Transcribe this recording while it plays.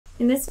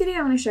In this video,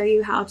 I'm going to show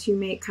you how to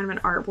make kind of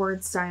an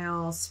artboard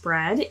style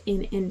spread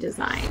in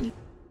InDesign.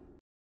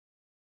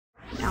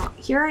 Now,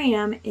 here I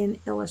am in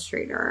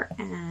Illustrator,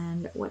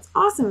 and what's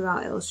awesome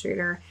about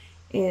Illustrator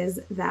is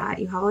that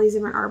you have all these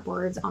different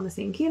artboards on the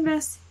same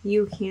canvas.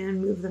 You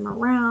can move them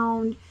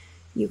around.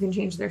 You can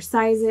change their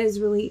sizes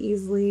really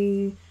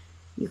easily.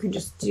 You can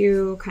just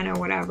do kind of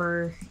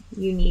whatever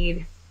you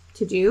need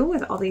to do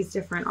with all these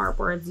different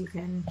artboards. You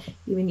can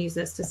even use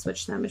this to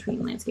switch them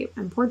between landscape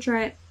and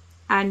portrait,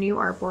 add new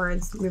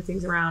artboards, move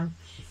things around.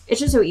 It's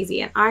just so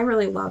easy, and I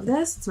really love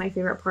this. It's my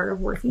favorite part of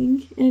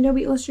working in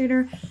Adobe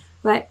Illustrator.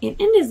 But in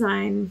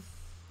InDesign,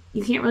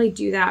 you can't really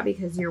do that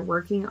because you're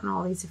working on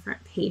all these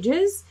different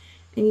pages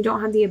and you don't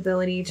have the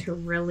ability to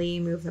really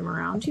move them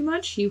around too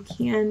much. You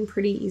can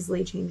pretty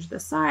easily change the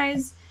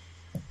size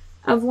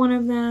of one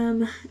of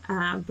them,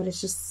 but it's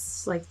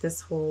just like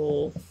this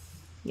whole,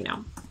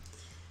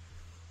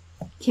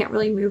 can't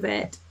really move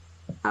it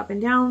up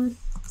and down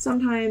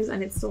sometimes,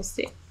 and it still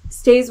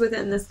stays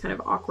within this kind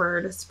of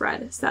awkward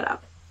spread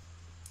setup.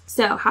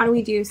 So how do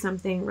we do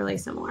something really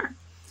similar?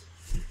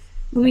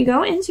 When we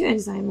go into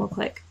InDesign, we'll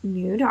click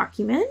New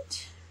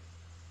Document.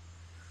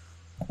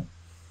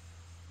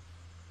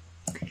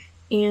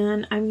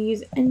 And I'm going to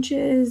use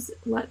inches.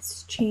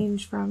 Let's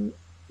change from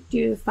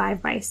do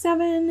 5 by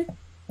 7.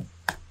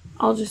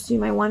 I'll just do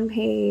my 1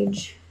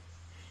 page.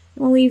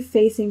 We'll leave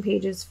facing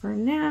pages for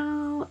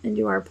now and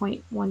do our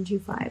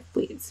 0.125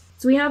 please.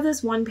 So we have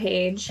this 1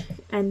 page,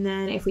 and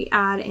then if we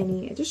add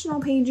any additional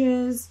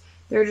pages,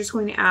 they're just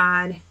going to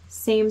add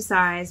same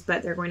size,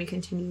 but they're going to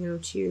continue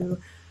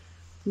to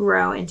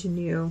grow into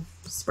new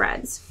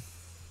spreads.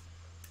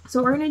 So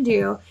what we're going to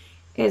do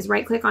is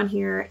right click on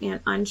here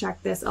and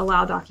uncheck this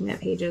allow document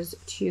pages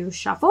to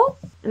shuffle.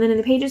 And then in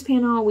the pages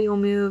panel, we will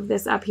move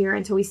this up here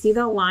until we see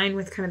the line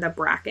with kind of the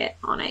bracket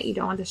on it. You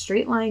don't want the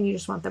straight line, you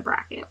just want the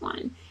bracket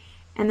one.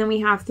 And then we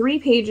have 3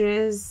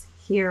 pages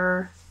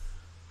here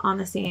on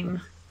the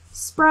same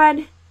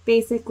spread.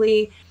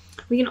 Basically,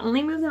 we can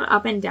only move them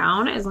up and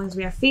down as long as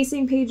we have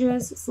facing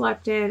pages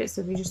selected.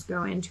 So if we just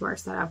go into our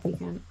setup, we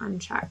can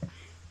uncheck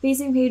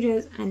facing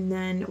pages, and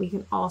then we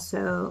can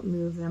also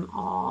move them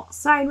all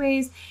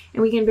sideways.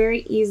 And we can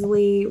very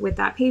easily, with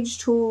that page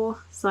tool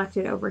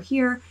selected over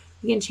here,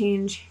 we can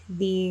change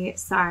the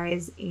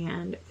size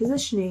and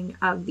positioning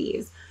of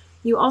these.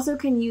 You also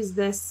can use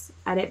this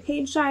edit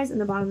page size in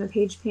the bottom of the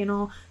page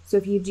panel. So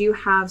if you do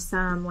have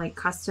some like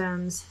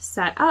customs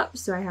set up,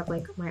 so I have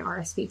like my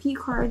RSVP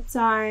card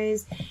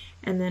size,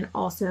 and then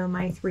also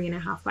my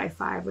 3.5 by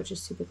 5, which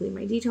is typically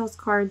my details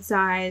card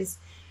size,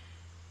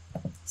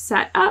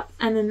 set up,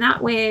 and then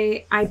that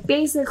way I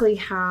basically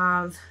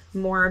have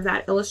more of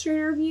that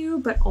Illustrator view,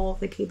 but all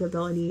of the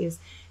capabilities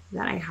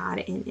that I had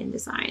in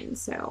InDesign.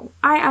 So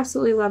I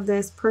absolutely love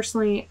this.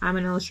 Personally, I'm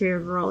an Illustrator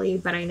girly,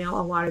 but I know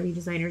a lot of you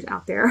designers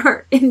out there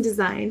are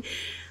InDesign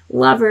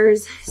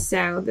lovers.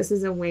 So this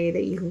is a way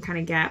that you can kind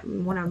of get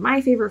one of my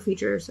favorite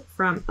features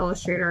from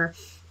Illustrator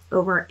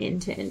over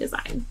into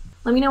InDesign.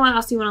 Let me know what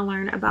else you want to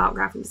learn about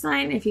graphic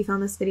design. If you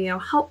found this video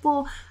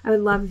helpful, I would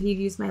love if you'd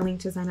use my link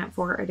to sign up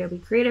for Adobe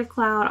Creative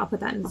Cloud. I'll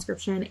put that in the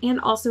description, and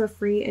also a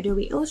free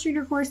Adobe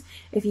Illustrator course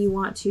if you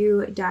want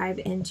to dive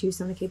into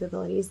some of the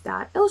capabilities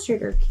that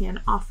Illustrator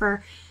can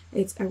offer.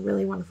 It's a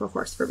really wonderful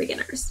course for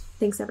beginners.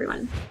 Thanks,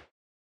 everyone.